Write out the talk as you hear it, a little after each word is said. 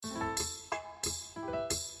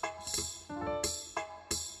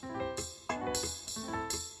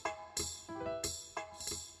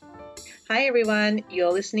Hi everyone, you're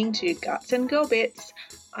listening to Guts and Girl Bits.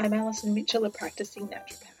 I'm Alison Mitchell, a practicing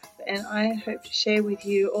naturopath, and I hope to share with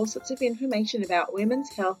you all sorts of information about women's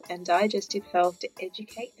health and digestive health to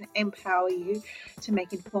educate and empower you to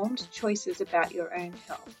make informed choices about your own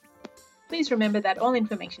health. Please remember that all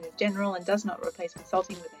information is general and does not replace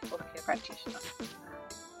consulting with a healthcare practitioner.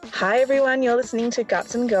 Hi everyone, you're listening to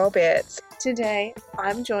Guts and Girl Bits. Today,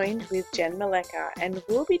 I'm joined with Jen Maleka, and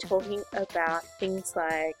we'll be talking about things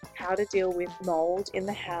like how to deal with mold in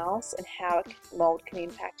the house and how mold can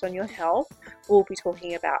impact on your health. We'll be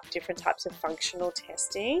talking about different types of functional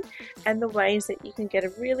testing and the ways that you can get a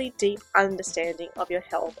really deep understanding of your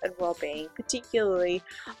health and well-being, particularly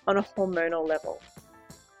on a hormonal level.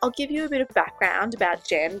 I'll give you a bit of background about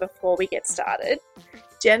Jen before we get started.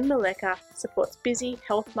 Jen Maleka supports busy,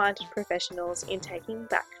 health-minded professionals in taking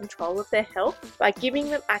back control of their health by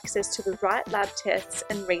giving them access to the right lab tests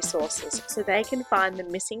and resources so they can find the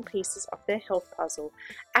missing pieces of their health puzzle,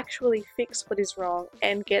 actually fix what is wrong,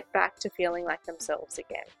 and get back to feeling like themselves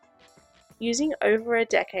again. Using over a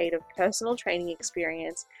decade of personal training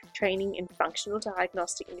experience, training in functional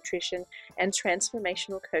diagnostic nutrition and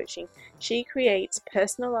transformational coaching, she creates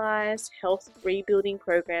personalized health rebuilding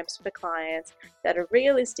programs for clients that are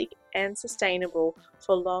realistic and sustainable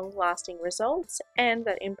for long-lasting results and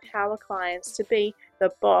that empower clients to be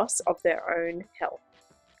the boss of their own health.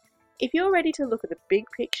 If you're ready to look at the big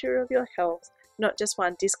picture of your health, not just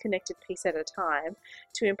one disconnected piece at a time,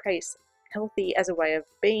 to embrace healthy as a way of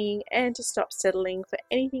being and to stop settling for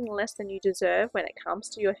anything less than you deserve when it comes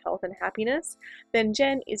to your health and happiness, then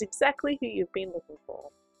Jen is exactly who you've been looking for.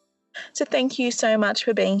 So thank you so much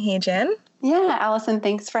for being here, Jen. Yeah, Alison,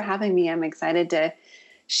 thanks for having me. I'm excited to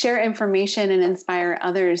share information and inspire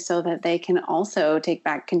others so that they can also take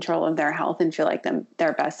back control of their health and feel like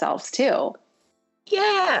their best selves too.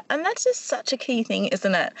 Yeah, and that's just such a key thing,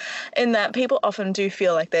 isn't it? In that people often do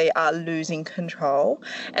feel like they are losing control.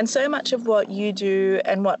 And so much of what you do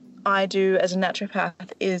and what I do as a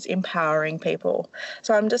naturopath is empowering people.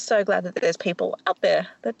 So I'm just so glad that there's people out there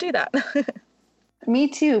that do that. Me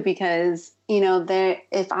too, because,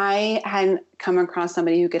 if I hadn't come across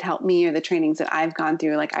somebody who could help me or the trainings that I've gone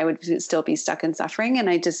through, like I would still be stuck in suffering. And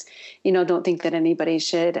I just, don't think that anybody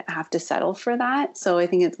should have to settle for that. So I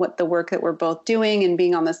think it's what the work that we're both doing and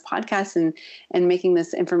being on this podcast and making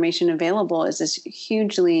this information available is just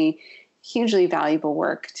hugely valuable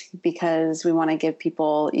work because we want to give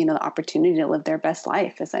people, the opportunity to live their best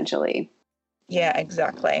life, essentially. Yeah,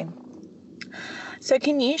 exactly. So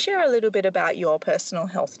can you share a little bit about your personal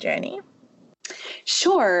health journey?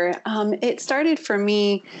 Sure. It started for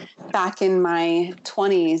me back in my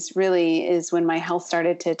 20s, really, is when my health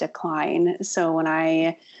started to decline. So when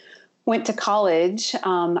I went to college,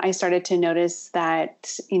 I started to notice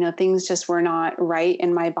that, things just were not right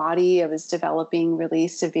in my body. I was developing really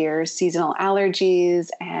severe seasonal allergies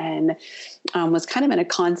and was kind of in a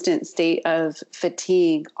constant state of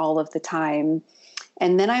fatigue all of the time.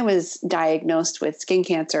 And then I was diagnosed with skin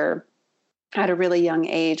cancer at a really young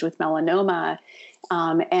age with melanoma.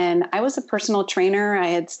 And I was a personal trainer. I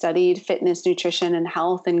had studied fitness, nutrition, and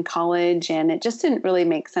health in college, and it just didn't really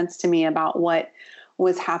make sense to me about what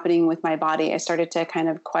was happening with my body. I started to kind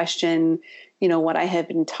of question, what I had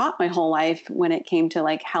been taught my whole life when it came to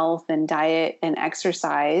like health and diet and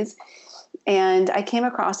exercise. And I came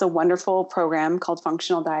across a wonderful program called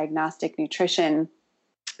Functional Diagnostic Nutrition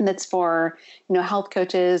that's for, health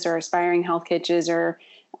coaches or aspiring health coaches or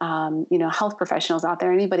health professionals out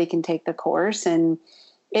there. Anybody can take the course. And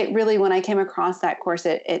it really, when I came across that course,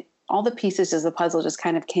 it all the pieces of the puzzle just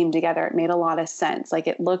kind of came together. It made a lot of sense. Like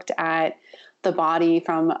it looked at the body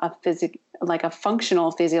from a functional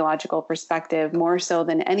physiological perspective, more so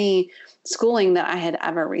than any schooling that I had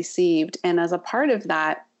ever received. And as a part of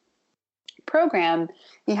that program,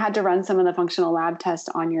 you had to run some of the functional lab tests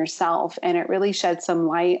on yourself. And it really shed some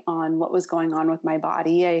light on what was going on with my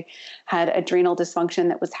body. I had adrenal dysfunction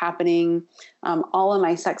that was happening. All of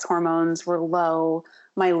my sex hormones were low.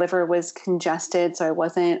 My liver was congested, so I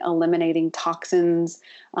wasn't eliminating toxins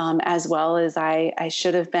as well as I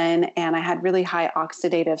should have been. And I had really high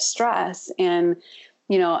oxidative stress. And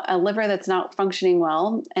a liver that's not functioning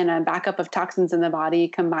well and a backup of toxins in the body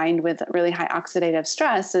combined with really high oxidative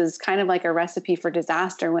stress is kind of like a recipe for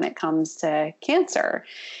disaster when it comes to cancer.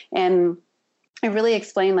 And I really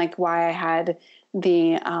explained like why I had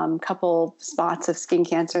the couple spots of skin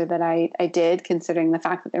cancer that I did, considering the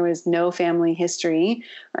fact that there was no family history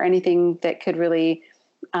or anything that could really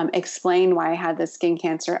explained why I had the skin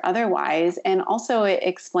cancer otherwise. And also it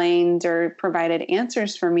explained or provided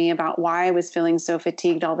answers for me about why I was feeling so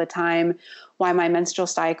fatigued all the time, why my menstrual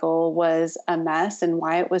cycle was a mess, and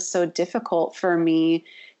why it was so difficult for me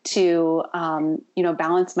to,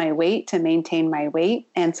 balance my weight, to maintain my weight,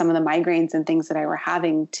 and some of the migraines and things that I were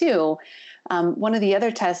having too. One of the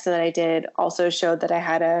other tests that I did also showed that I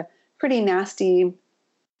had a pretty nasty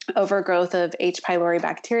overgrowth of H. pylori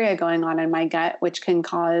bacteria going on in my gut, which can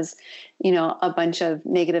cause, a bunch of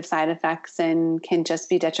negative side effects and can just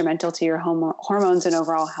be detrimental to your hormones and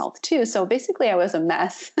overall health too. So basically I was a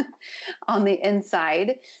mess on the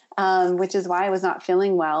inside, which is why I was not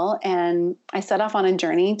feeling well. And I set off on a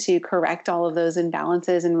journey to correct all of those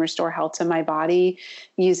imbalances and restore health to my body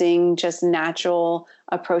using just natural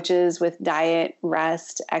approaches with diet,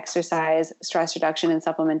 rest, exercise, stress reduction, and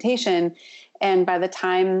supplementation. And by the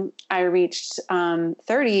time I reached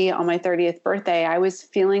 30 on my 30th birthday, I was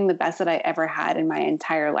feeling the best that I ever had in my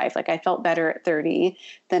entire life. Like I felt better at 30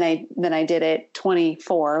 than I did at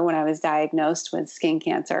 24 when I was diagnosed with skin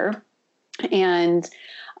cancer. And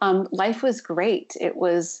life was great. It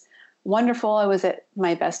was wonderful. I was at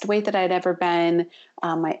my best weight that I'd ever been.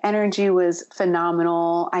 My energy was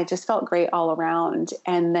phenomenal. I just felt great all around.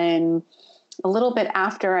 And then a little bit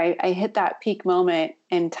after I hit that peak moment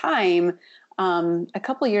in time, a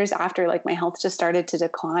couple of years after, like my health just started to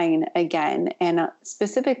decline again, and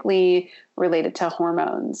specifically related to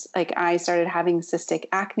hormones. Like I started having cystic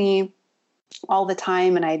acne all the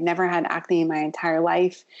time, and I'd never had acne in my entire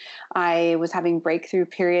life. I was having breakthrough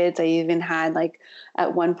periods. I even had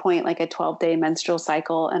at one point a 12-day menstrual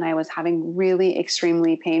cycle, and I was having really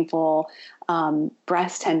extremely painful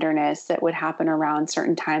breast tenderness that would happen around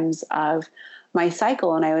certain times of my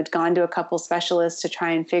cycle. And I had gone to a couple specialists to try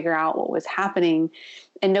and figure out what was happening,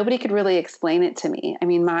 and nobody could really explain it to me. I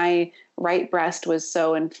mean, my right breast was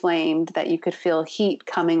so inflamed that you could feel heat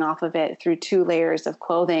coming off of it through 2 layers of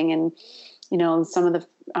clothing. And, some of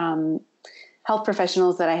the health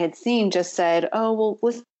professionals that I had seen just said, oh, well,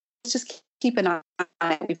 let's just keep an eye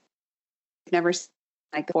on it. We've never seen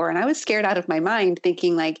like before. And I was scared out of my mind,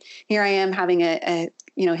 thinking here I am having a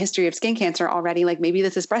history of skin cancer already. Like maybe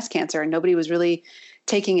this is breast cancer, and nobody was really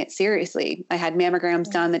taking it seriously. I had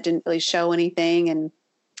mammograms done that didn't really show anything. And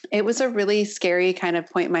it was a really scary kind of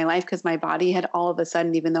point in my life, because my body had all of a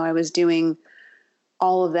sudden, even though I was doing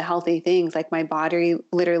all of the healthy things, like my body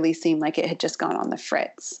literally seemed like it had just gone on the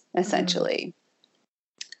fritz, essentially.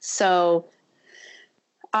 Mm-hmm. So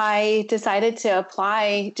I decided to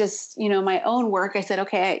apply just, my own work. I said,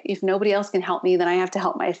 okay, if nobody else can help me, then I have to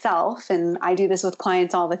help myself. And I do this with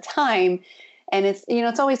clients all the time. And it's,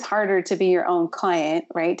 it's always harder to be your own client,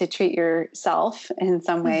 right? To treat yourself in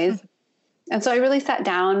some ways. Mm-hmm. And so I really sat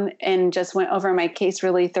down and just went over my case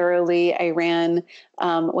really thoroughly. I ran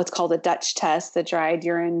what's called a Dutch test, the dried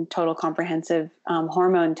urine total comprehensive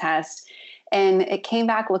hormone test. And it came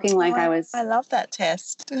back looking like I love that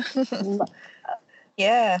test.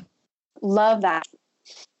 Yeah. Love that.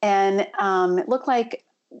 And it looked like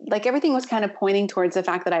everything was kind of pointing towards the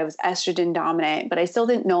fact that I was estrogen dominant, but I still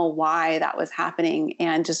didn't know why that was happening.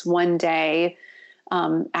 And just one day,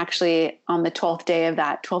 actually on the 12th day of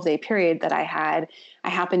that 12-day period that I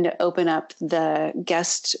happened to open up the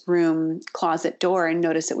guest room closet door and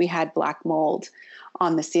notice that we had black mold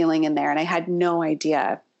on the ceiling in there. And I had no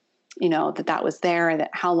idea, that was there,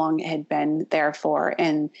 that how long it had been there for.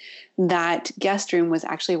 And that guest room was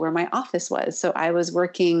actually where my office was. So I was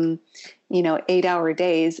working, 8-hour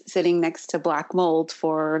days sitting next to black mold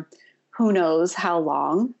for who knows how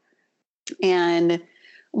long. And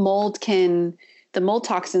the mold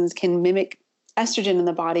toxins can mimic estrogen in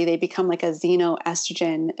the body. They become like a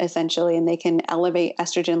xenoestrogen essentially, and they can elevate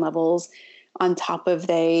estrogen levels. On top of,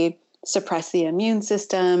 they suppress the immune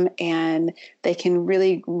system, and they can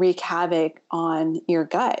really wreak havoc on your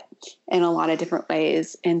gut in a lot of different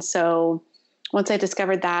ways. And so once I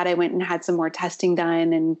discovered that, I went and had some more testing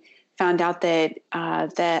done and found out that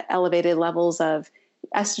the elevated levels of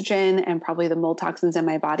estrogen and probably the mold toxins in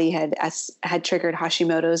my body had triggered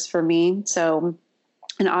Hashimoto's for me. So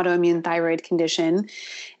an autoimmune thyroid condition.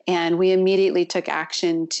 And we immediately took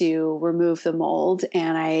action to remove the mold.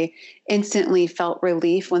 And I instantly felt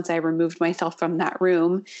relief once I removed myself from that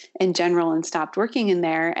room in general and stopped working in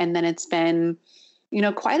there. And then it's been,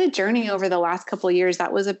 quite a journey over the last couple of years.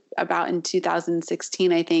 That was about in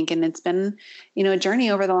 2016, I think. And it's been, a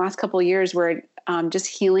journey over the last couple of years where just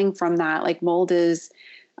healing from that. Like mold is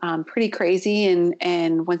pretty crazy.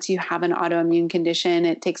 And once you have an autoimmune condition,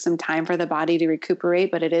 it takes some time for the body to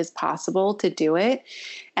recuperate, but it is possible to do it.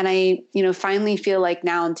 And I, finally feel like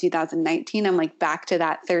now in 2019, I'm like back to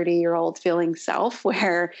that 30-year-old feeling self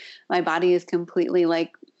where my body is completely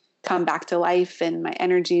like come back to life and my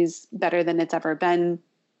energy is better than it's ever been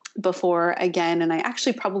before again. And I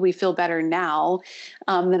actually probably feel better now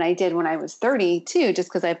than I did when I was 30 too, just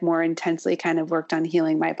because I've more intensely kind of worked on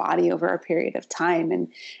healing my body over a period of time.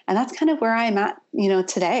 And that's kind of where I'm at,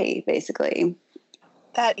 today, basically.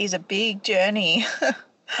 That is a big journey.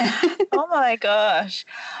 Oh my gosh.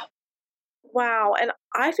 Wow. And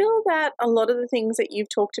I feel that a lot of the things that you've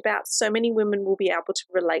talked about, so many women will be able to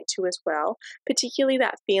relate to as well, particularly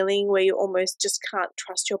that feeling where you almost just can't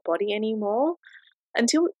trust your body anymore.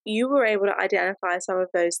 Until you were able to identify some of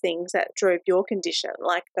those things that drove your condition,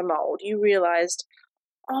 like the mold, you realized,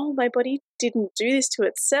 oh, my body didn't do this to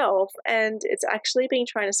itself, and it's actually been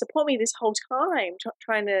trying to support me this whole time,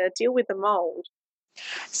 trying to deal with the mold.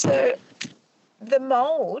 So the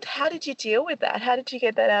mold, how did you deal with that? How did you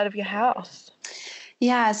get that out of your house?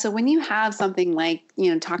 Yeah. So when you have something like,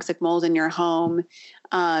 toxic mold in your home,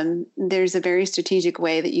 there's a very strategic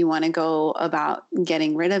way that you want to go about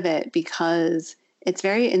getting rid of it because it's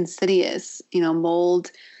very insidious.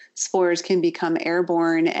 Mold spores can become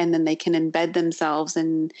airborne and then they can embed themselves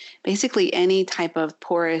in basically any type of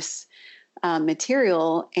porous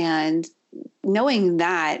material. And knowing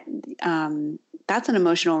that, that's an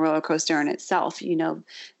emotional roller coaster in itself.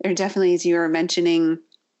 There definitely, as you were mentioning,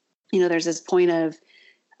 there's this point of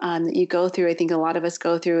that you go through. I think a lot of us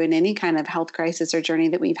go through in any kind of health crisis or journey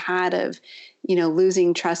that we've had of,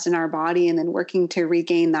 losing trust in our body and then working to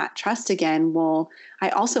regain that trust again. Well, I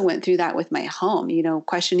also went through that with my home,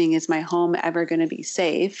 questioning, is my home ever going to be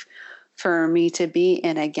safe for me to be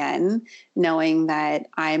in again, knowing that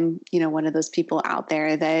I'm, one of those people out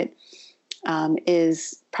there that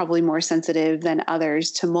is probably more sensitive than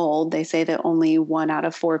others to mold. They say that only 1 out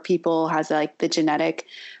of 4 people has like the genetic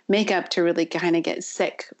makeup to really kind of get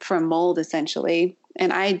sick from mold, essentially.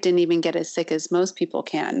 And I didn't even get as sick as most people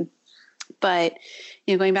can. But,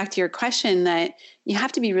 going back to your question, that you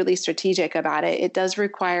have to be really strategic about it. It does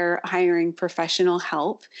require hiring professional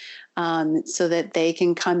help so that they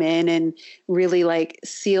can come in and really like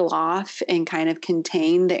seal off and kind of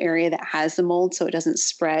contain the area that has the mold so it doesn't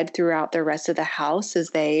spread throughout the rest of the house as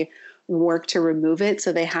they work to remove it.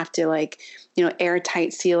 So they have to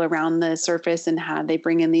airtight seal around the surface and they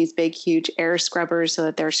bring in these big, huge air scrubbers so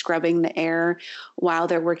that they're scrubbing the air while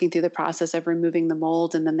they're working through the process of removing the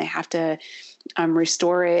mold. And then they have to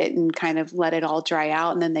restore it and kind of let it all dry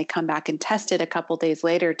out. And then they come back and test it a couple days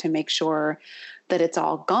later to make sure that it's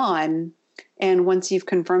all gone. And once you've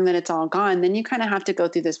confirmed that it's all gone, then you kind of have to go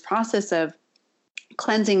through this process of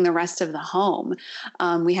cleansing the rest of the home.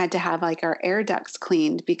 We had to have like our air ducts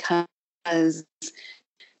cleaned because,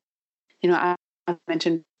 I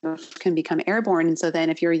mentioned can become airborne. And so then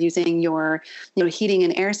if you're using your, heating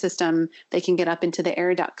and air system, they can get up into the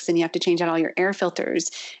air ducts and you have to change out all your air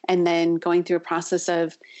filters. And then going through a process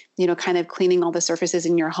of, kind of cleaning all the surfaces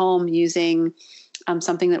in your home using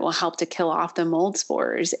something that will help to kill off the mold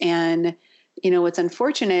spores. And, what's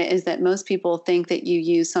unfortunate is that most people think that you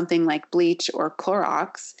use something like bleach or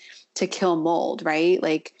Clorox to kill mold, right?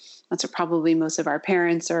 Like that's what probably most of our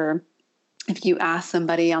parents, or if you ask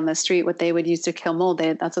somebody on the street what they would use to kill mold,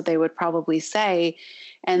 that's what they would probably say.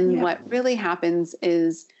 And what really happens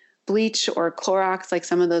is bleach or Clorox, like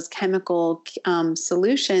some of those chemical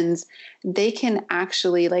solutions, they can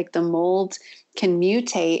actually, like the mold can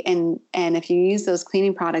mutate. And if you use those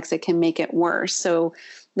cleaning products, it can make it worse. So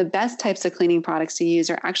the best types of cleaning products to use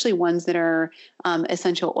are actually ones that are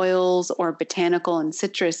essential oils or botanical and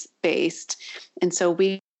citrus based. And so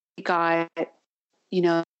we got,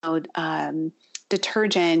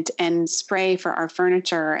 detergent and spray for our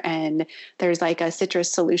furniture. And there's like a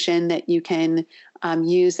citrus solution that you can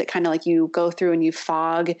use that kind of like you go through and you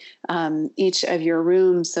fog each of your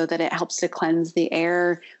rooms so that it helps to cleanse the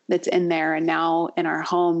air that's in there. And now in our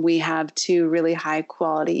home, we have 2 really high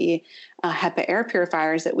quality HEPA air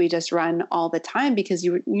purifiers that we just run all the time because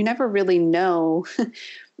you never really know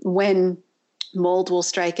when mold will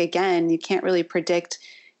strike again. You can't really predict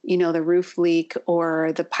the roof leak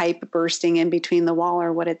or the pipe bursting in between the wall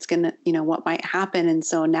or what it's going to, what might happen. And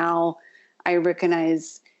so now I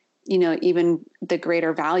recognize, even the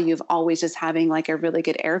greater value of always just having like a really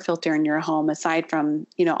good air filter in your home, aside from,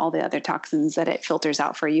 all the other toxins that it filters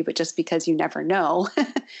out for you, but just because you never know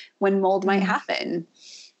when mold might happen.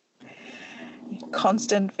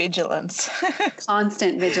 Constant vigilance.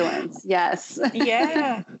 Constant vigilance. Yes.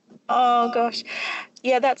 Yeah. Oh gosh.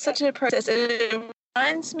 Yeah, that's such a process. It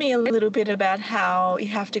reminds me a little bit about how you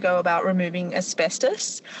have to go about removing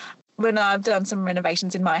asbestos. When I've done some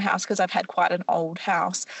renovations in my house, because I've had quite an old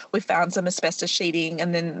house, we've found some asbestos sheeting,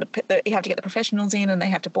 and then you have to get the professionals in and they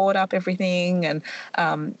have to board up everything and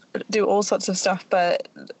do all sorts of stuff. But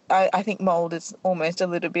I think mold is almost a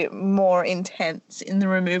little bit more intense in the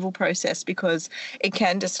removal process because it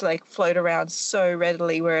can just like float around so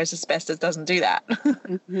readily, whereas asbestos doesn't do that.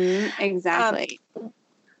 Exactly.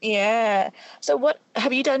 Yeah. So what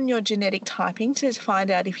have you done your genetic typing to find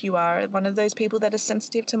out if you are one of those people that are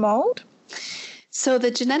sensitive to mold? So the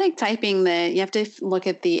genetic typing, that you have to look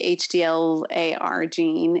at the HDLAR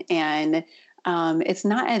gene, and it's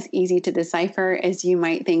not as easy to decipher as you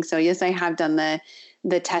might think. So yes, I have done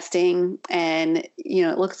the testing, and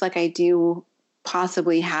it looks like I do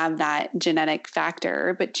possibly have that genetic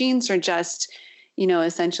factor. But genes are just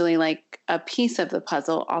essentially like a piece of the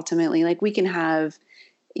puzzle. Ultimately, like we can have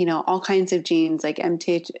all kinds of genes like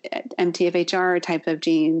MTHFR type of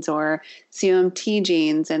genes or COMT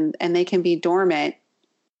genes, and they can be dormant.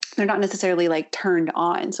 They're not necessarily like turned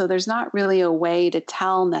on. So there's not really a way to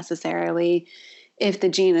tell necessarily if the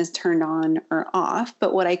gene is turned on or off.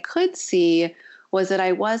 But what I could see was that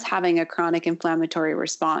I was having a chronic inflammatory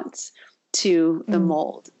response to the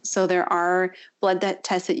mold. So there are blood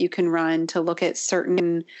tests that you can run to look at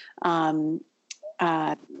certain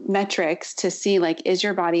metrics to see, like, is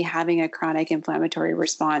your body having a chronic inflammatory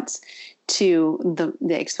response to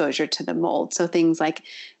the exposure to the mold? So things like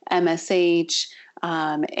MSH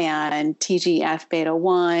and TGF beta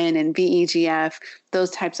 1 and VEGF, those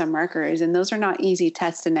types of markers. And those are not easy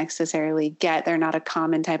tests to necessarily get. They're not a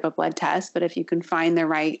common type of blood test, but if you can find the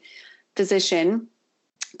right physician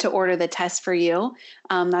to order the test for you,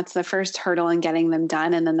 that's the first hurdle in getting them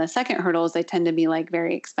done. And then the second hurdle is they tend to be like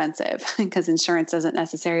very expensive because insurance doesn't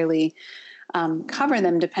necessarily cover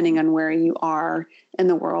them depending on where you are in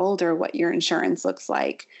the world or what your insurance looks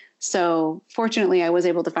like. So fortunately, I was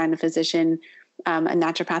able to find a physician, a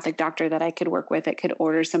naturopathic doctor that I could work with that could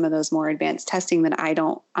order some of those more advanced testing that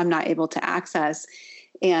I'm not able to access.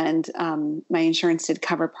 And my insurance did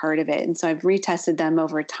cover part of it. And so I've retested them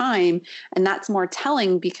over time. And that's more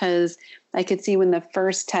telling because I could see when the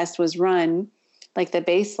first test was run, like the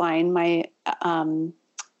baseline, my,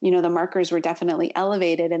 the markers were definitely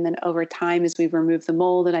elevated. And then over time, as we've removed the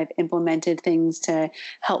mold and I've implemented things to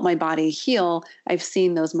help my body heal, I've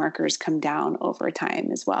seen those markers come down over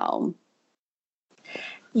time as well.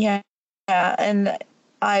 Yeah. And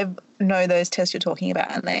I know those tests you're talking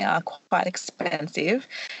about, and they are quite expensive.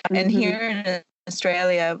 Mm-hmm. And here in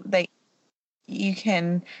Australia, you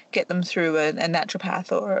can get them through a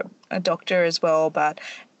naturopath or a doctor as well, but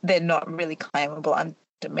they're not really claimable under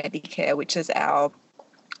Medicare, which is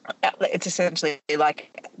it's essentially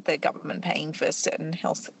like the government paying for certain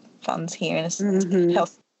health funds here in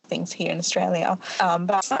health things here in Australia. But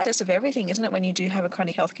it's not just of everything, isn't it? When you do have a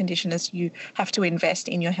chronic health condition, is you have to invest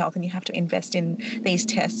in your health and you have to invest in these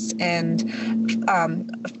tests and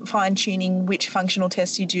fine-tuning which functional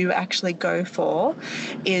tests you do actually go for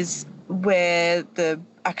is where the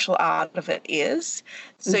actual art of it is.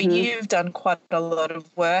 So you've done quite a lot of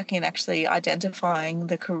work in actually identifying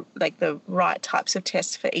the right types of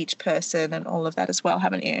tests for each person and all of that as well,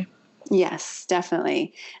 haven't you? Yes,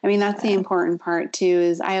 definitely. I mean, that's the important part too,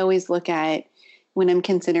 is I always look at when I'm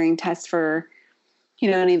considering tests for,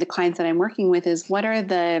 any of the clients that I'm working with is what are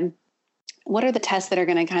the tests that are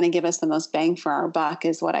going to kind of give us the most bang for our buck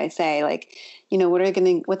is what I say. Like, what's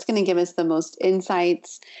going to give us the most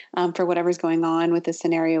insights for whatever's going on with the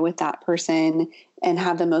scenario with that person and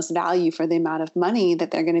have the most value for the amount of money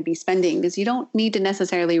that they're going to be spending. Because you don't need to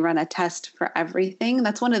necessarily run a test for everything.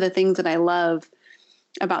 That's one of the things that I love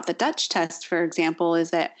about the Dutch test, for example, is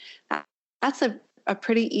that that's a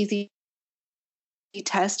pretty easy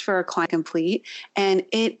test for a client to complete. And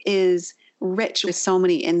it is rich with so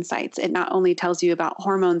many insights. It not only tells you about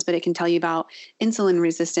hormones, but it can tell you about insulin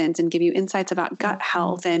resistance and give you insights about gut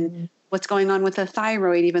health and what's going on with the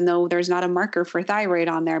thyroid, even though there's not a marker for thyroid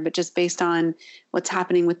on there, but just based on what's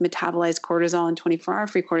happening with metabolized cortisol and 24-hour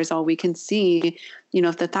free cortisol, we can see,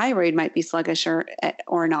 if the thyroid might be sluggish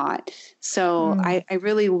or not. So I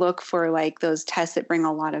really look for like those tests that bring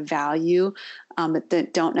a lot of value, but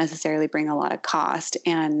that don't necessarily bring a lot of cost.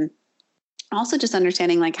 And also just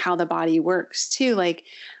understanding like how the body works too. Like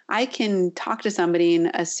I can talk to somebody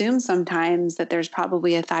and assume sometimes that there's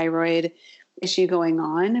probably a thyroid issue going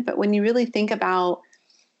on. But when you really think about,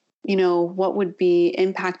 what would be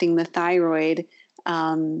impacting the thyroid,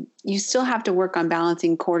 you still have to work on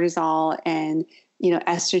balancing cortisol and,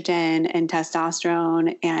 estrogen and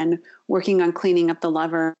testosterone and working on cleaning up the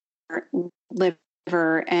liver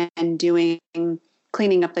and doing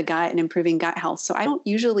cleaning up the gut and improving gut health. So I don't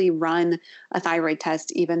usually run a thyroid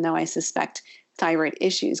test, even though I suspect thyroid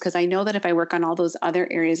issues, because I know that if I work on all those other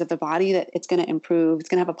areas of the body, that it's going to improve, it's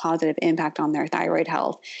going to have a positive impact on their thyroid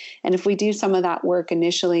health. And if we do some of that work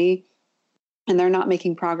initially and they're not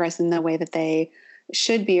making progress in the way that they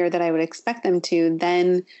should be or that I would expect them to,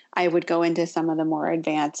 then I would go into some of the more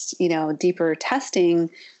advanced, deeper testing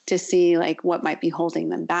to see like what might be holding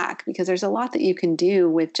them back, because there's a lot that you can do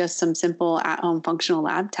with just some simple at-home functional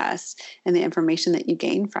lab tests and the information that you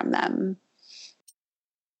gain from them.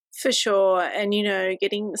 For sure. And,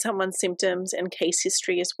 getting someone's symptoms and case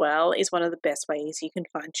history as well is one of the best ways you can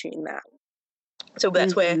fine tune that. So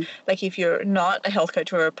that's where, like, if you're not a health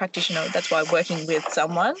coach or a practitioner, that's why working with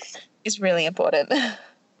someone is really important.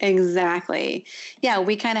 Exactly. Yeah,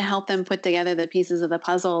 we kind of help them put together the pieces of the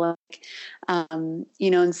puzzle,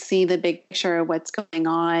 and see the big picture of what's going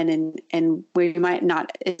on, and where you might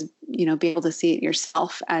not, be able to see it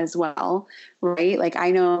yourself as well, right? Like I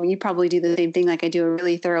know you probably do the same thing. Like I do a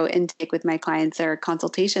really thorough intake with my clients, their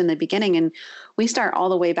consultation in the beginning, and we start all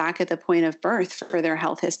the way back at the point of birth for their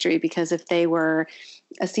health history, because if they were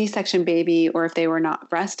a C-section baby or if they were not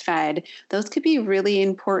breastfed, those could be really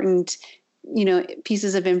important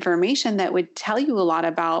pieces of information that would tell you a lot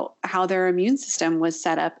about how their immune system was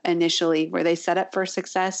set up initially. Were they set up for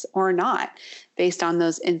success or not based on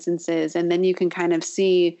those instances? And then you can kind of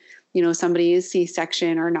see, somebody is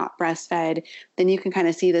C-section or not breastfed, then you can kind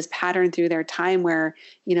of see this pattern through their time where,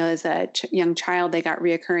 as a young child, they got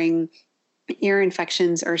reoccurring ear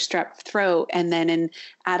infections or strep throat. And then in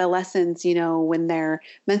adolescence, when their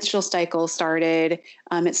menstrual cycle started,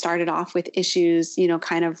 it started off with issues,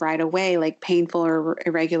 kind of right away, like painful or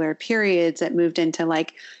irregular periods that moved into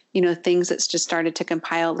like, things that's just started to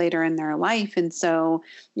compile later in their life. And so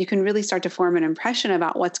you can really start to form an impression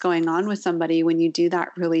about what's going on with somebody when you do that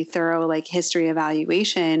really thorough, like history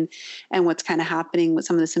evaluation and what's kind of happening with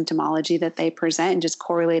some of the symptomology that they present and just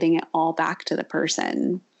correlating it all back to the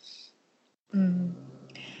person.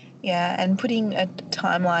 Yeah, and putting a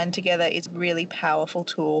timeline together is a really powerful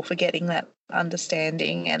tool for getting that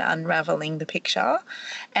understanding and unraveling the picture.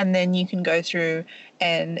 And then you can go through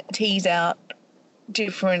and tease out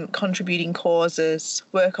different contributing causes,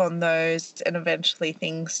 work on those, and eventually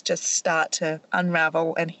things just start to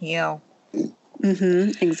unravel and heal.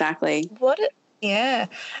 Exactly. What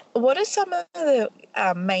are some of the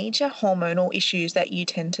major hormonal issues that you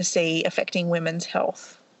tend to see affecting women's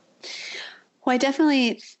health? Well, I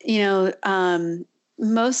definitely,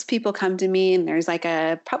 most people come to me and there's like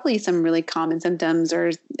probably some really common symptoms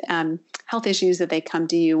or health issues that they come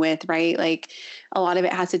to you with, right? Like a lot of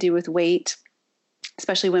it has to do with weight,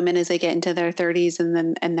 especially women as they get into their 30s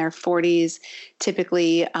and their 40s.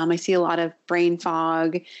 Typically, I see a lot of brain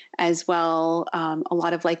fog as well. A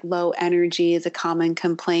lot of like low energy is a common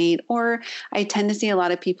complaint, or I tend to see a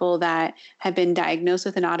lot of people that have been diagnosed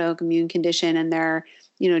with an autoimmune condition and they're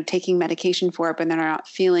taking medication for it, but they're not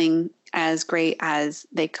feeling as great as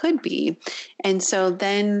they could be. And so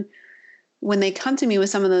then when they come to me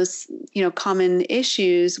with some of those, common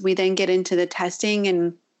issues, we then get into the testing.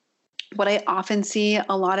 And what I often see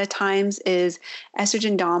a lot of times is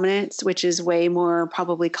estrogen dominance, which is way more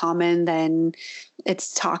probably common than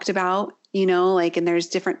it's talked about, and there's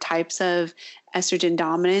different types of estrogen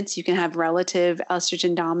dominance. You can have relative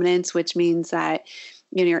estrogen dominance, which means that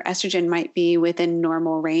your estrogen might be within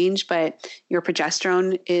normal range, but your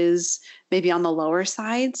progesterone is maybe on the lower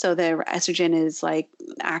side. So the estrogen is like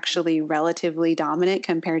actually relatively dominant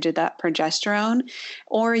compared to that progesterone.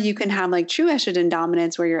 Or you can have like true estrogen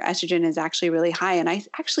dominance where your estrogen is actually really high. And I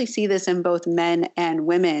actually see this in both men and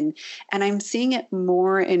women. And I'm seeing it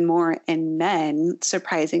more and more in men,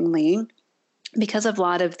 surprisingly, because of a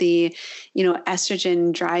lot of the,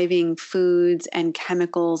 estrogen driving foods and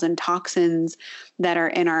chemicals and toxins that are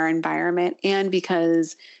in our environment, and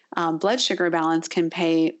because blood sugar balance can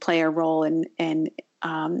play a role in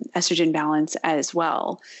estrogen balance as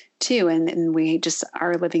well too. And we just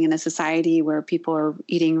are living in a society where people are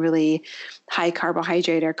eating really high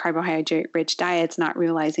carbohydrate or carbohydrate rich diets, not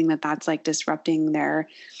realizing that that's like disrupting their,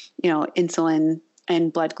 insulin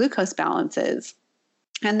and blood glucose balances.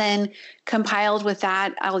 And then compiled with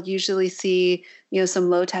that, I'll usually see,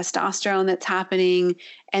 some low testosterone that's happening,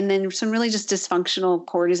 and then some really just dysfunctional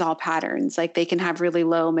cortisol patterns. Like they can have really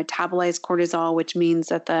low metabolized cortisol, which means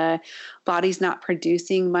that the body's not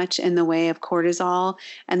producing much in the way of cortisol.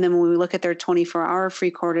 And then when we look at their 24-hour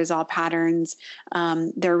free cortisol patterns,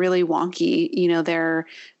 they're really wonky. Their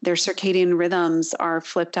circadian rhythms are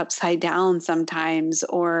flipped upside down sometimes,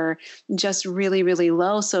 or just really, really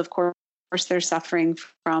low. So of course, they're suffering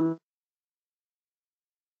from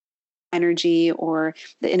energy or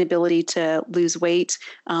the inability to lose weight,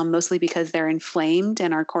 mostly because they're inflamed,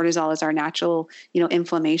 and our cortisol is our natural,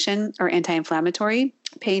 inflammation or anti-inflammatory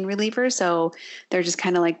pain reliever. So they're just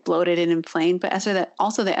kind of like bloated and inflamed. But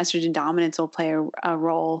also the estrogen dominance will play a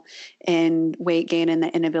role in weight gain and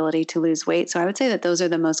the inability to lose weight. So I would say that those are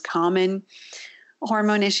the most common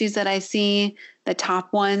hormone issues that I see, the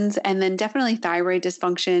top ones, and then definitely thyroid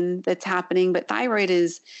dysfunction that's happening. But thyroid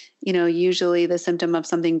is, usually the symptom of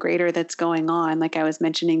something greater that's going on. Like I was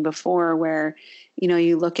mentioning before, where,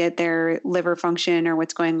 you look at their liver function or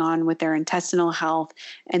what's going on with their intestinal health.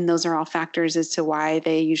 And those are all factors as to why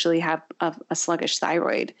they usually have a sluggish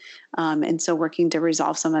thyroid. And so working to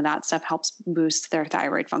resolve some of that stuff helps boost their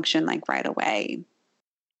thyroid function like right away.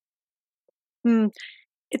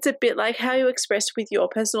 It's a bit like how you expressed with your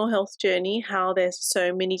personal health journey, how there's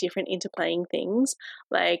so many different interplaying things.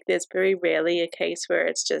 Like there's very rarely a case where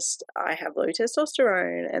it's just, I have low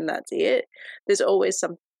testosterone and that's it. There's always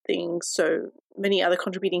something, so many other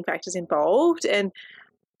contributing factors involved. And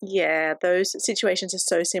yeah, those situations are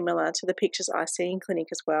so similar to the pictures I see in clinic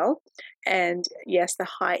as well. And yes, the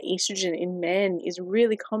high estrogen in men is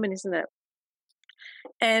really common, isn't it?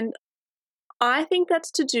 And I think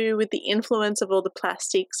that's to do with the influence of all the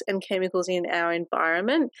plastics and chemicals in our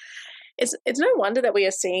environment. It's no wonder that we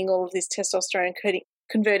are seeing all of this testosterone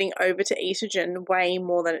converting over to estrogen way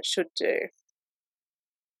more than it should do.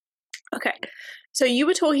 Okay, so you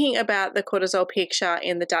were talking about the cortisol picture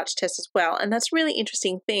in the Dutch test as well, and that's a really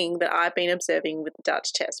interesting thing that I've been observing with the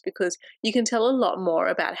Dutch test, because you can tell a lot more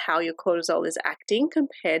about how your cortisol is acting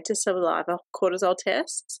compared to saliva cortisol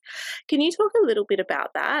tests. Can you talk a little bit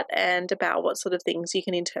about that and about what sort of things you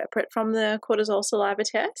can interpret from the cortisol saliva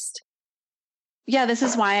test? Yeah, this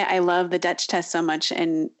is why I love the Dutch test so much,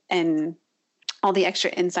 and all the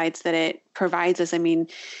extra insights that it provides us. I mean,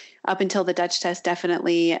 up until the Dutch test,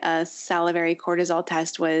 definitely a salivary cortisol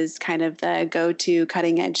test was kind of the go-to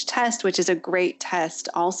cutting edge test, which is a great test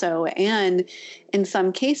also. And in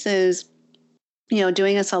some cases,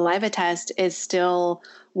 doing a saliva test is still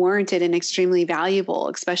warranted and extremely valuable,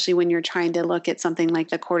 especially when you're trying to look at something like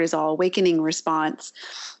the cortisol awakening response,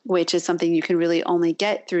 which is something you can really only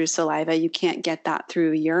get through saliva. You can't get that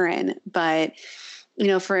through urine. But,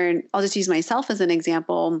 I'll just use myself as an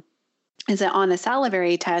example, is that on a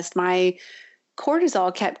salivary test, my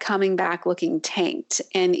cortisol kept coming back looking tanked.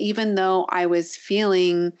 And even though I was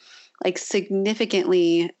feeling like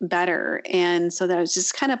significantly better, and so that was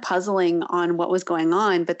just kind of puzzling on what was going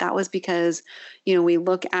on. But that was because, we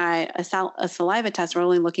look at a saliva test, we're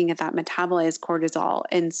only looking at that metabolized cortisol.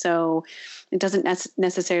 And so it doesn't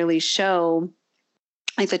necessarily show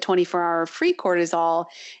like the 24-hour free cortisol.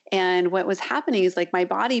 And what was happening is like my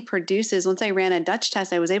body produces, once I ran a Dutch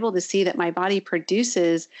test, I was able to see that my body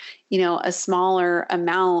produces, a smaller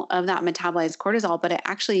amount of that metabolized cortisol, but it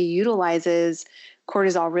actually utilizes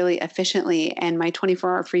cortisol really efficiently. And my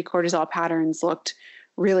 24-hour free cortisol patterns looked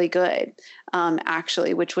really good,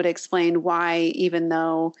 actually, which would explain why, even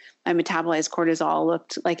though my metabolized cortisol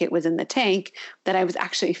looked like it was in the tank, that I was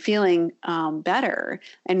actually feeling better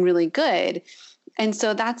and really good. And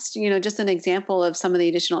so that's, just an example of some of the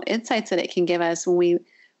additional insights that it can give us. When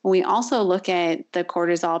we also look at the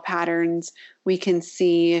cortisol patterns, we can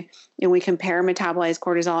see, and we compare metabolized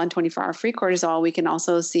cortisol and 24-hour free cortisol, we can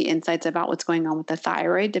also see insights about what's going on with the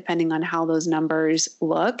thyroid, depending on how those numbers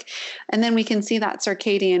look. And then we can see that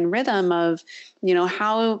circadian rhythm of,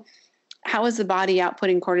 how is the body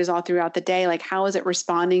outputting cortisol throughout the day? Like, how is it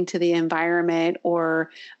responding to the environment,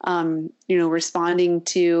 or, responding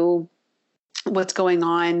to what's going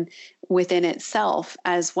on within itself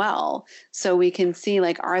as well. So we can see,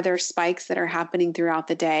 like, are there spikes that are happening throughout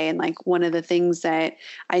the day? And like one of the things that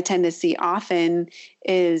I tend to see often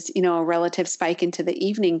is, a relative spike into the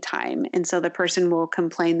evening time. And so the person will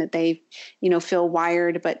complain that they, feel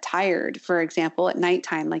wired but tired, for example, at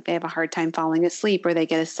nighttime, like they have a hard time falling asleep, or they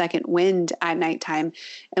get a second wind at nighttime.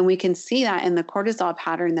 And we can see that in the cortisol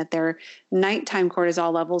pattern, that their nighttime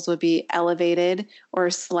cortisol levels would be elevated or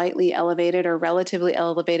slightly elevated or relatively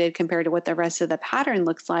elevated compared to what the rest of the pattern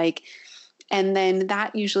looks like. And then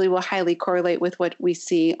that usually will highly correlate with what we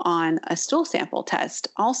see on a stool sample test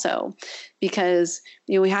also, because,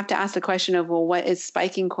 we have to ask the question of, well, what is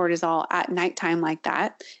spiking cortisol at nighttime like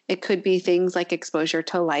that? It could be things like exposure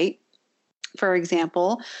to light, for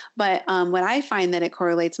example. But what I find that it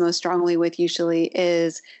correlates most strongly with usually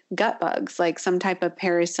is gut bugs, like some type of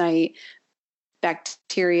parasite,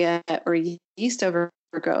 bacteria, or yeast over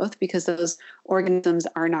overgrowth because those organisms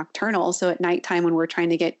are nocturnal. So at nighttime when we're trying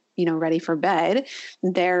to get, ready for bed,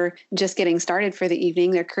 they're just getting started for the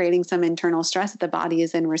evening. They're creating some internal stress that the body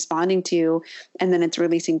is then responding to, and then it's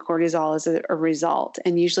releasing cortisol as a result.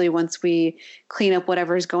 And usually once we clean up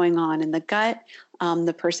whatever's going on in the gut,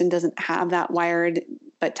 the person doesn't have that wired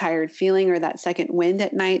but tired feeling or that second wind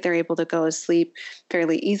at night. They're able to go to sleep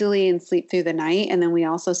fairly easily and sleep through the night. And then we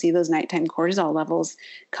also see those nighttime cortisol levels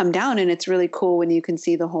come down. And it's really cool when you can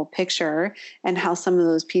see the whole picture and how some of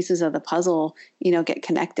those pieces of the puzzle, get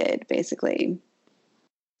connected, basically.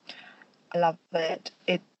 I love it.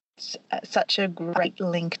 It's such a great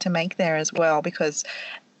link to make there as well, because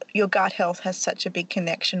your gut health has such a big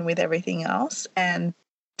connection with everything else. And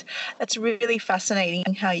it's really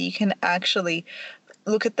fascinating how you can actually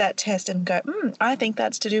look at that test and go, I think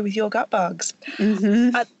that's to do with your gut bugs.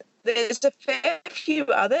 Mm-hmm. There's a fair few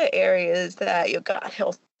other areas that your gut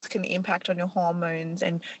health can impact on your hormones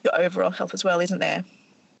and your overall health as well, isn't there?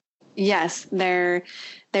 Yes, there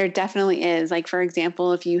definitely is. Like, for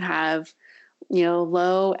example, if you have,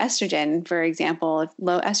 low estrogen, for example, if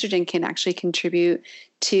low estrogen can actually contribute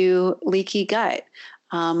to leaky gut,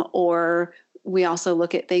 or we also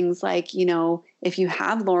look at things like, if you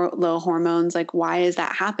have low hormones, like why is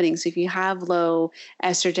that happening? So if you have low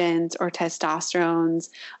estrogens or testosterones,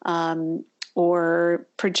 or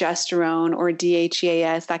progesterone or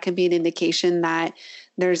DHEAS, that can be an indication that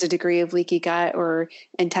there's a degree of leaky gut or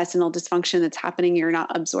intestinal dysfunction that's happening. You're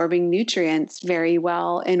not absorbing nutrients very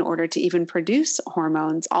well in order to even produce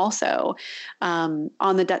hormones also. On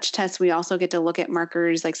the Dutch test, we also get to look at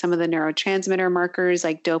markers like some of the neurotransmitter markers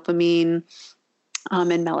like dopamine,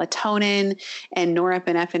 and melatonin and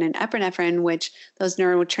norepinephrine and epinephrine, which those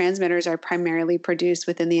neurotransmitters are primarily produced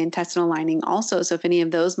within the intestinal lining also. So if any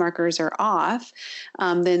of those markers are off,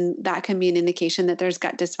 then that can be an indication that there's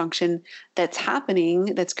gut dysfunction that's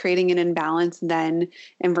happening, that's creating an imbalance then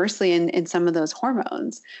inversely in some of those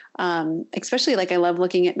hormones. Especially like I love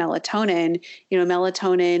looking at melatonin.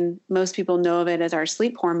 Melatonin, most people know of it as our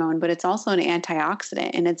sleep hormone, but it's also an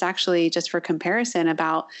antioxidant. And it's actually, just for comparison,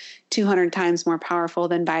 about 200 times more powerful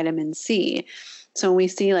than vitamin C. So when we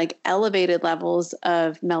see like elevated levels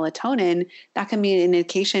of melatonin, that can be an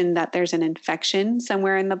indication that there's an infection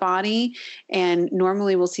somewhere in the body. And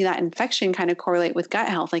normally we'll see that infection kind of correlate with gut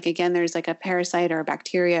health. Like again, there's like a parasite or a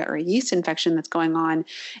bacteria or a yeast infection that's going on.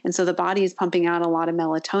 And so the body is pumping out a lot of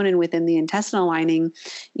melatonin within the intestinal lining,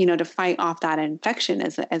 to fight off that infection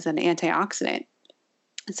as an antioxidant,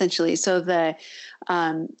 essentially. So the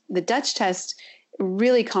Dutch test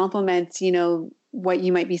really complements, what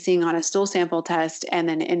you might be seeing on a stool sample test, and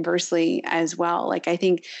then inversely as well. Like I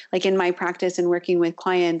think like in my practice and working with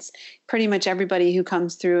clients, pretty much everybody who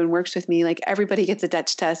comes through and works with me, like everybody gets a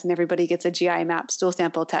Dutch test and everybody gets a GI map stool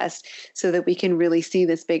sample test so that we can really see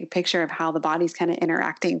this big picture of how the body's kind of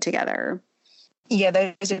interacting together. Yeah,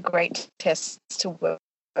 those are great tests to work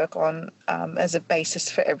on as a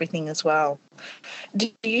basis for everything as well.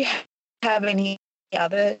 Do you have any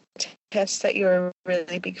other tests that you're a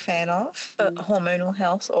really big fan of for hormonal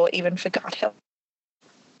health or even for gut health?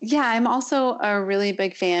 Yeah, I'm also a really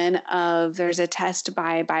big fan of, there's a test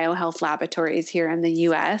by BioHealth Laboratories here in the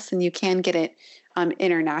US, and you can get it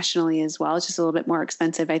internationally as well. It's just a little bit more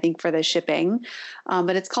expensive, I think, for the shipping.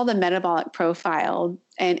 But it's called the Metabolic Profile,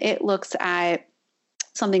 and it looks at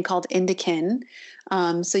something called Indican.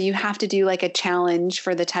 So you have to do like a challenge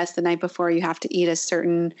for the test the night before. You have to eat a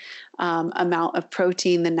certain amount of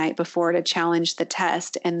protein the night before to challenge the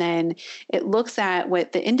test. And then it looks at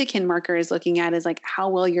what the Indican marker is looking at is like how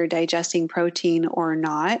well you're digesting protein or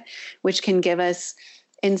not, which can give us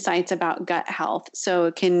insights about gut health. So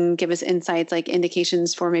it can give us insights like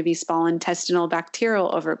indications for maybe small intestinal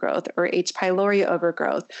bacterial overgrowth or H. pylori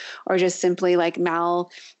overgrowth, or just simply like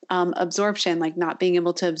absorption, like not being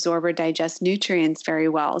able to absorb or digest nutrients very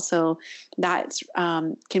well. So that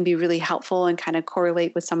can be really helpful and kind of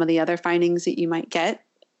correlate with some of the other findings that you might get.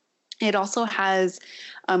 It also has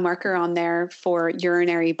a marker on there for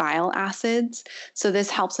urinary bile acids. So this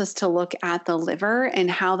helps us to look at the liver and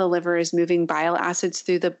how the liver is moving bile acids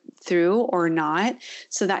through or not.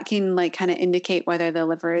 So that can like kind of indicate whether the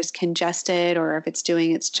liver is congested or if it's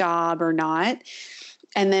doing its job or not.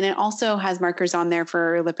 And then it also has markers on there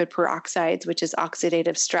for lipid peroxides, which is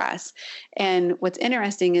oxidative stress. And what's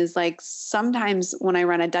interesting is like sometimes when I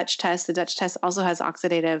run a Dutch test, the Dutch test also has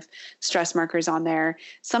oxidative stress markers on there.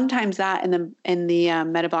 Sometimes that in the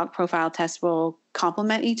metabolic profile test will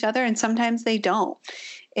complement each other, and sometimes they don't.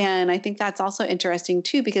 And I think that's also interesting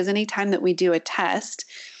too, because anytime that we do a test,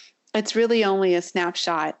 it's really only a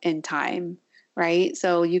snapshot in time. right?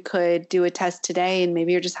 So you could do a test today and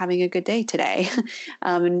maybe you're just having a good day today.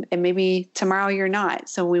 And maybe tomorrow you're not.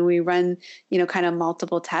 So when we run, kind of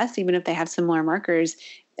multiple tests, even if they have similar markers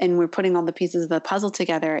and we're putting all the pieces of the puzzle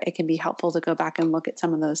together, it can be helpful to go back and look at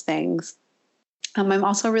some of those things. I'm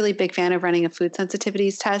also a really big fan of running a food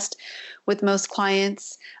sensitivities test with most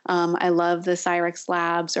clients. I love the Cyrex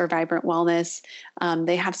Labs or Vibrant Wellness.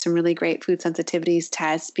 They have some really great food sensitivities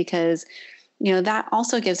tests because that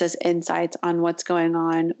also gives us insights on what's going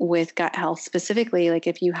on with gut health specifically. Like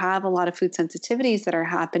if you have a lot of food sensitivities that are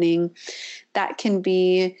happening, that can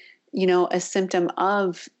be, a symptom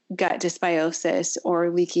of gut dysbiosis or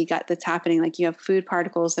leaky gut that's happening. Like you have food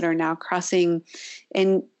particles that are now crossing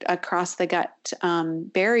in across the gut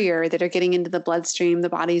barrier that are getting into the bloodstream. The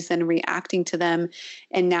body's then reacting to them.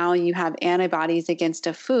 And now you have antibodies against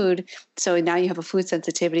a food. So now you have a food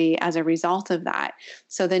sensitivity as a result of that.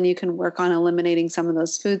 So then you can work on eliminating some of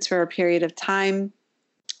those foods for a period of time.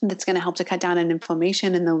 That's going to help to cut down on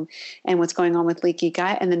inflammation and what's going on with leaky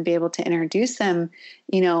gut, and then be able to introduce them,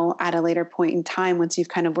 at a later point in time once you've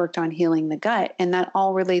kind of worked on healing the gut. And that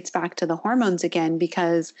all relates back to the hormones again,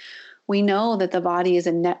 because we know that the body is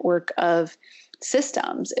a network of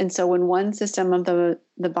systems. And so when one system of the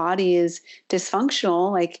body is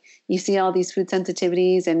dysfunctional, like you see all these food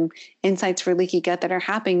sensitivities and insights for leaky gut that are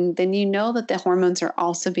happening, then you know that the hormones are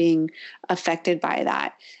also being affected by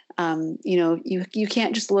that. You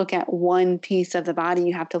can't just look at one piece of the body.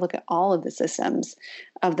 You have to look at all of the systems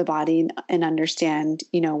of the body and understand,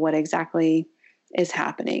 what exactly is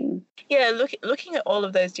happening. Yeah, looking at all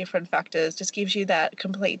of those different factors just gives you that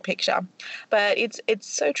complete picture. But it's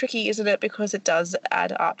so tricky, isn't it? Because it does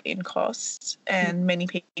add up in costs, and many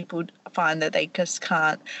people find that they just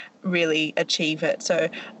can't really achieve it. So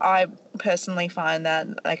I personally find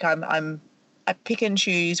that like I pick and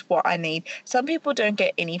choose what I need. Some people don't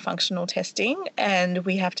get any functional testing, and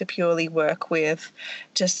we have to purely work with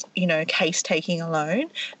just, case taking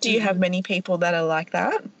alone. Do you have many people that are like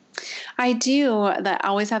that? I do. That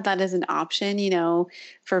always have that as an option,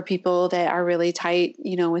 for people that are really tight,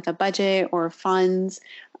 with a budget or funds.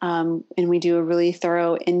 And we do a really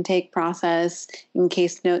thorough intake process in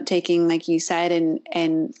case note taking, like you said,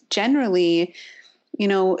 and generally,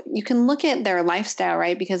 you can look at their lifestyle,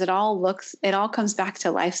 right? Because it all comes back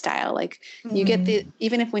to lifestyle. Like you get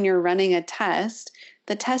even if when you're running a test,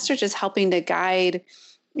 the tests are just helping to guide,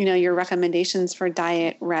 your recommendations for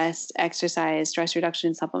diet, rest, exercise, stress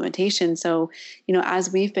reduction, supplementation. So,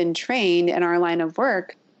 as we've been trained in our line of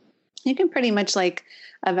work, you can pretty much like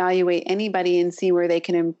evaluate anybody and see where they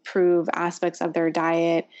can improve aspects of their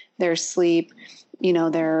diet, their sleep,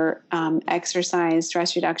 their exercise,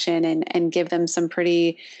 stress reduction, and give them some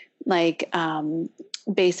pretty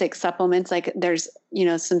basic supplements. Like there's,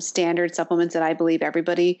 some standard supplements that I believe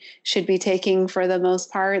everybody should be taking for the most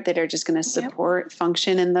part that are just going to support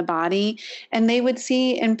function in the body. And they would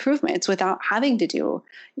see improvements without having to do,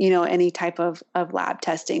 any type of lab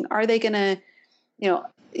testing. Are they going to,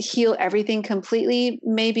 heal everything completely?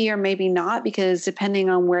 Maybe or maybe not, because depending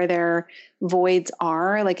on where their voids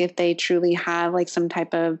are, like if they truly have like some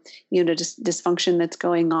type of, just dysfunction that's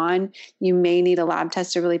going on, you may need a lab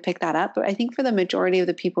test to really pick that up. But I think for the majority of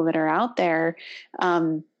the people that are out there,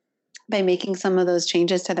 by making some of those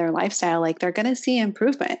changes to their lifestyle, like they're going to see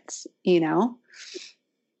improvements,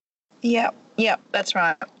 Yeah, that's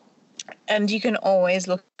right. And you can always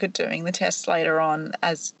look at doing the tests later on,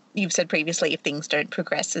 as you've said previously, if things don't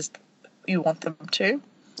progress as you want them to.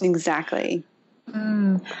 Exactly.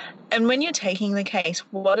 And when you're taking the case,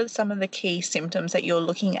 what are some of the key symptoms that you're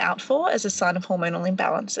looking out for as a sign of hormonal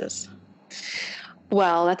imbalances?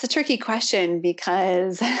 Well, that's a tricky question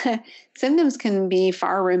because symptoms can be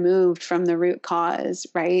far removed from the root cause,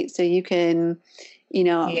 right? So you can,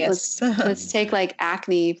 Yes. let's take like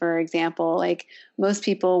acne, for example. Like most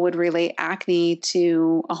people would relate acne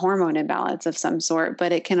to a hormone imbalance of some sort,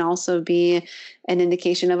 but it can also be an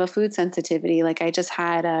indication of a food sensitivity. Like I just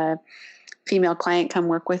had a female client come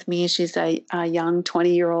work with me. She's a young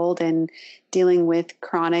 20-year-old and dealing with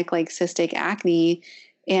chronic like cystic acne.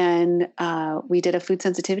 And we did a food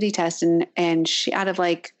sensitivity test, and she, out of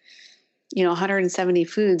 170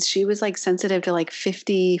 foods, she was like sensitive to like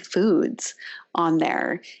 50 foods on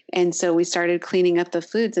there. And so we started cleaning up the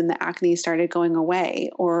foods and the acne started going away.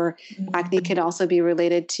 Or acne could also be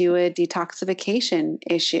related to a detoxification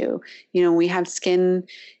issue. We have skin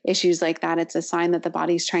issues like that. It's a sign that the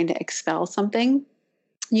body's trying to expel something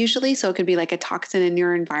usually. So it could be like a toxin in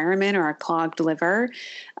your environment or a clogged liver,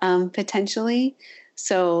 potentially.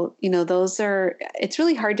 So, it's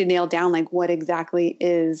really hard to nail down like what exactly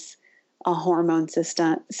is a hormone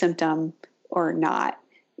symptom or not.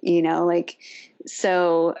 like,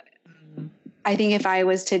 so I think if I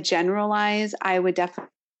was to generalize, I would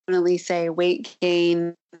definitely say weight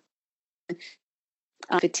gain,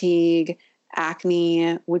 fatigue,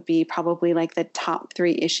 acne would be probably like the top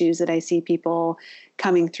 3 issues that I see people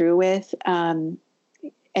coming through with. And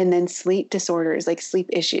then sleep disorders, like sleep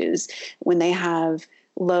issues, when they have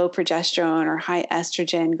low progesterone or high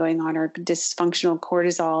estrogen going on, or dysfunctional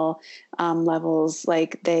cortisol levels,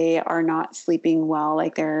 like they are not sleeping well,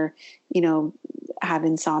 like they're, have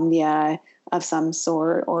insomnia of some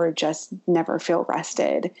sort, or just never feel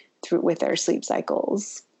rested with their sleep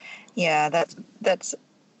cycles. Yeah, that's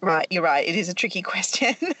right. You're right. It is a tricky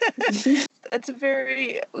question. It's a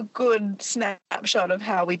very good snapshot of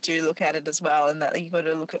how we do look at it as well, and that you've got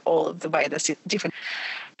to look at all of the way that's different.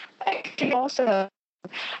 Also,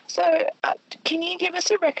 so can you give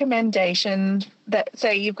us a recommendation that,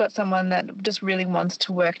 say, you've got someone that just really wants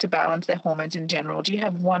to work to balance their hormones in general? Do you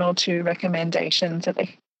have 1 or 2 recommendations that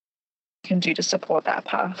they can do to support that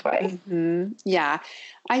pathway? Mm-hmm. Yeah,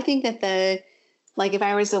 I think that if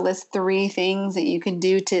I was to list 3 things that you can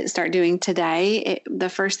do to start doing today, the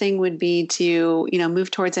first thing would be to,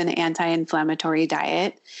 move towards an anti-inflammatory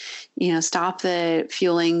diet. Stop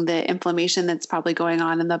fueling the inflammation that's probably going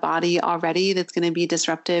on in the body already, that's going to be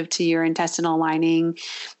disruptive to your intestinal lining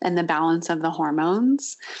and the balance of the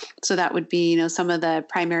hormones. So that would be, some of the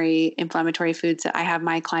primary inflammatory foods that I have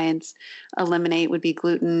my clients eliminate would be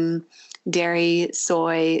gluten, dairy,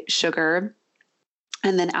 soy, sugar,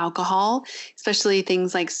 and then alcohol, especially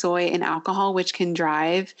things like soy and alcohol, which can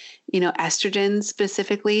drive, estrogen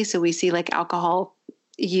specifically. So we see like alcohol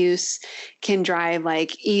use can drive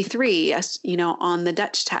like E3, on the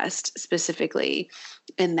Dutch test specifically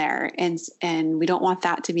in there. And we don't want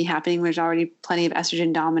that to be happening. There's already plenty of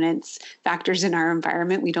estrogen dominance factors in our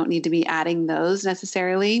environment. We don't need to be adding those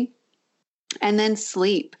necessarily. And then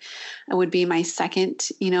sleep would be my second,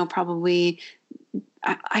 probably.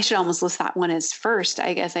 I should almost list that one as first,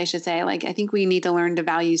 I guess I should say. Like, I think we need to learn to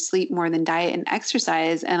value sleep more than diet and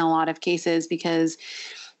exercise in a lot of cases, because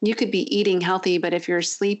you could be eating healthy, but if your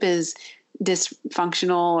sleep is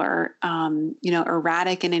dysfunctional or,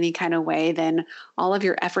 erratic in any kind of way, then all of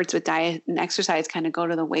your efforts with diet and exercise kind of go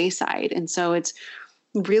to the wayside. And so it's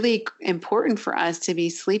really important for us to be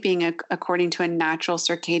sleeping according to a natural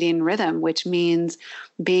circadian rhythm, which means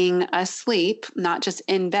being asleep, not just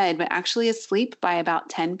in bed, but actually asleep by about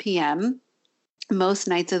 10 p.m. most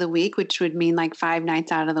nights of the week, which would mean like 5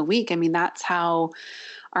 nights out of the week. I mean, that's how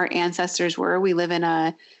our ancestors were. We live in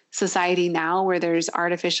a society now where there's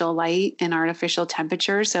artificial light and artificial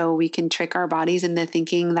temperature, so we can trick our bodies into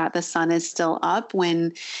thinking that the sun is still up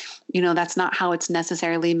when that's not how it's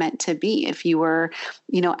necessarily meant to be. If you were,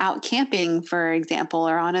 out camping, for example,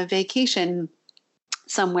 or on a vacation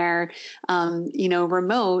somewhere,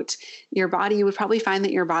 remote, you would probably find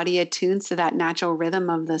that your body attunes to that natural rhythm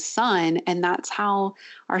of the sun. And that's how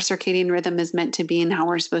our circadian rhythm is meant to be and how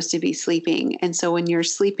we're supposed to be sleeping. And so when you're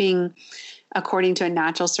sleeping according to a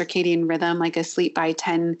natural circadian rhythm, like a sleep by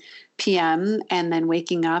 10 p.m. and then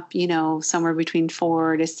waking up, somewhere between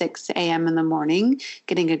 4 to 6 a.m. in the morning,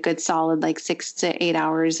 getting a good solid like 6 to 8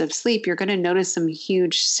 hours of sleep, you're going to notice some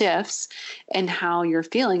huge shifts in how you're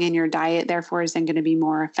feeling, and your diet therefore is then going to be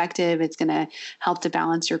more effective. It's going to help to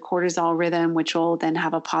balance your cortisol rhythm, which will then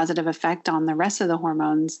have a positive effect on the rest of the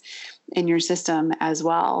hormones in your system as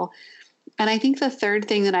well. And I think the third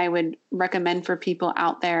thing that I would recommend for people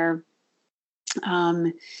out there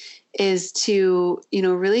is to,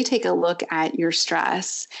 really take a look at your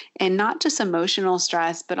stress, and not just emotional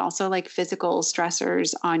stress, but also like physical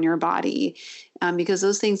stressors on your body, because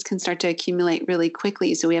those things can start to accumulate really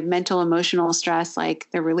quickly. So we have mental, emotional stress, like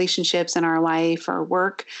the relationships in our life or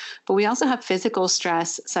work, but we also have physical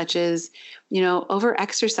stress, such as, over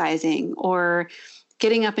exercising or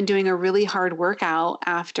getting up and doing a really hard workout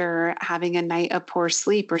after having a night of poor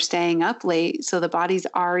sleep or staying up late. So the body's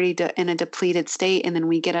already in a depleted state, and then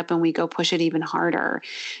we get up and we go push it even harder.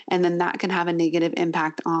 And then that can have a negative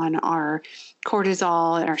impact on our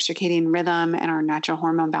cortisol and our circadian rhythm and our natural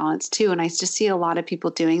hormone balance too. And I just see a lot of people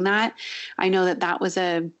doing that. I know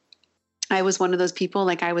I was one of those people,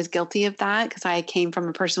 like I was guilty of that because I came from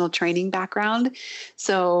a personal training background.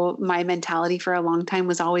 So my mentality for a long time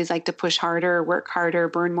was always like to push harder, work harder,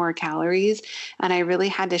 burn more calories. And I really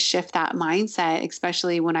had to shift that mindset,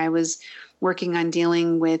 especially when I was working on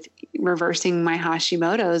dealing with reversing my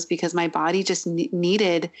Hashimoto's, because my body just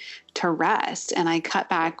needed to rest. And I cut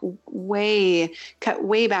way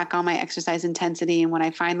back on my exercise intensity. And when I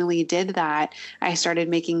finally did that, I started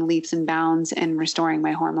making leaps and bounds and restoring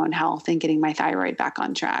my hormone health and getting my thyroid back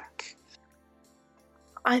on track.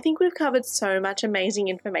 I think we've covered so much amazing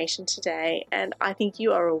information today, and I think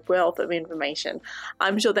you are a wealth of information.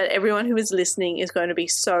 I'm sure that everyone who is listening is going to be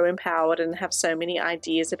so empowered and have so many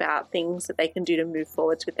ideas about things that they can do to move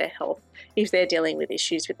forwards with their health if they're dealing with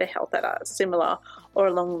issues with their health that are similar or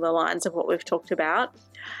along the lines of what we've talked about.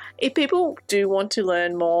 If people do want to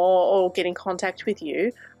learn more or get in contact with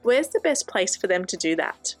you, where's the best place for them to do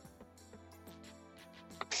that?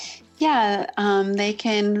 Yeah, they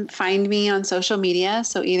can find me on social media.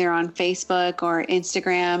 So either on Facebook or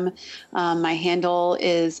Instagram. My handle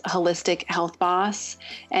is Holistic Health Boss,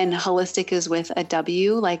 and holistic is with a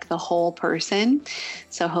W, like the whole person.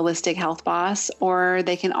 So Holistic Health Boss. Or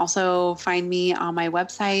they can also find me on my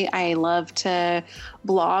website. I love to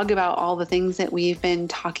blog about all the things that we've been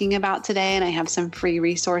talking about today. And I have some free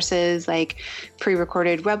resources like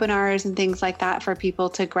pre-recorded webinars and things like that for people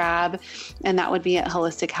to grab. And that would be at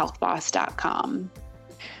holistichealthboss.com.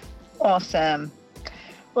 Awesome.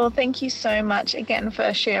 Well, thank you so much again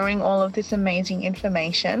for sharing all of this amazing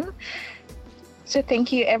information. So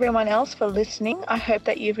thank you everyone else for listening. I hope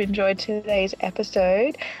that you've enjoyed today's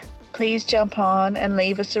episode. Please jump on and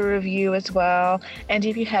leave us a review as well. And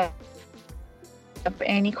if you have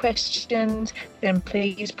any questions, then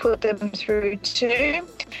please put them through too.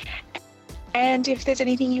 And if there's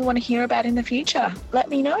anything you want to hear about in the future, let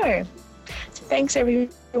me know. So thanks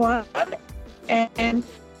everyone, and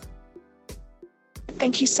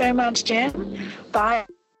thank you so much, Jen. Bye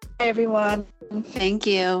everyone. Thank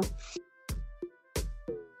you.